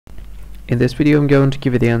In this video I'm going to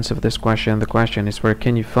give you the answer for this question. The question is, where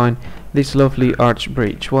can you find this lovely arch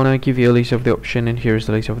bridge? Well, I'll give you a list of the option, and here's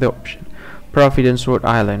the list of the option. Providence, Rhode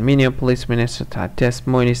Island; Minneapolis, Minnesota; Des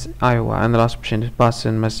Moines, Iowa; and the last option is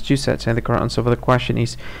Boston, Massachusetts. And the correct answer for the question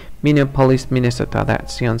is Minneapolis, Minnesota.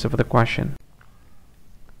 That's the answer for the question.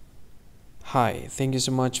 Hi, thank you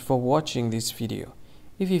so much for watching this video.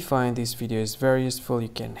 If you find this video is very useful, you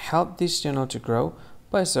can help this channel to grow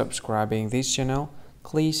by subscribing this channel.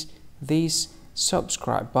 Please this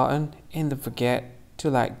subscribe button, and don't forget to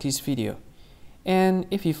like this video. And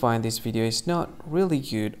if you find this video is not really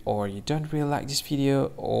good, or you don't really like this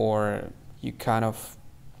video, or you kind of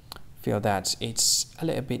feel that it's a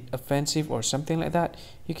little bit offensive or something like that,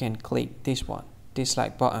 you can click this one,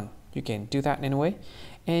 dislike button. You can do that anyway.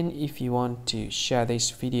 And if you want to share this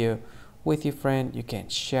video with your friend, you can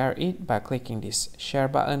share it by clicking this share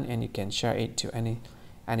button, and you can share it to any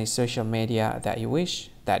social media that you wish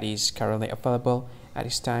that is currently available at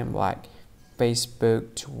this time, like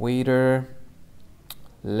Facebook, Twitter,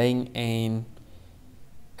 LinkedIn,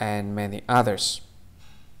 and many others,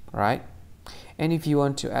 right? And if you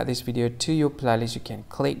want to add this video to your playlist, you can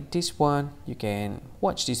click this one. You can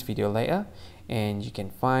watch this video later, and you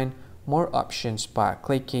can find more options by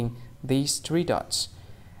clicking these three dots.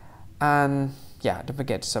 And yeah, don't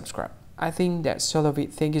forget to subscribe. I think that's all of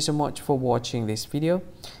it. Thank you so much for watching this video,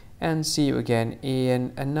 and see you again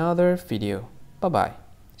in another video. Bye bye.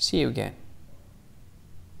 See you again.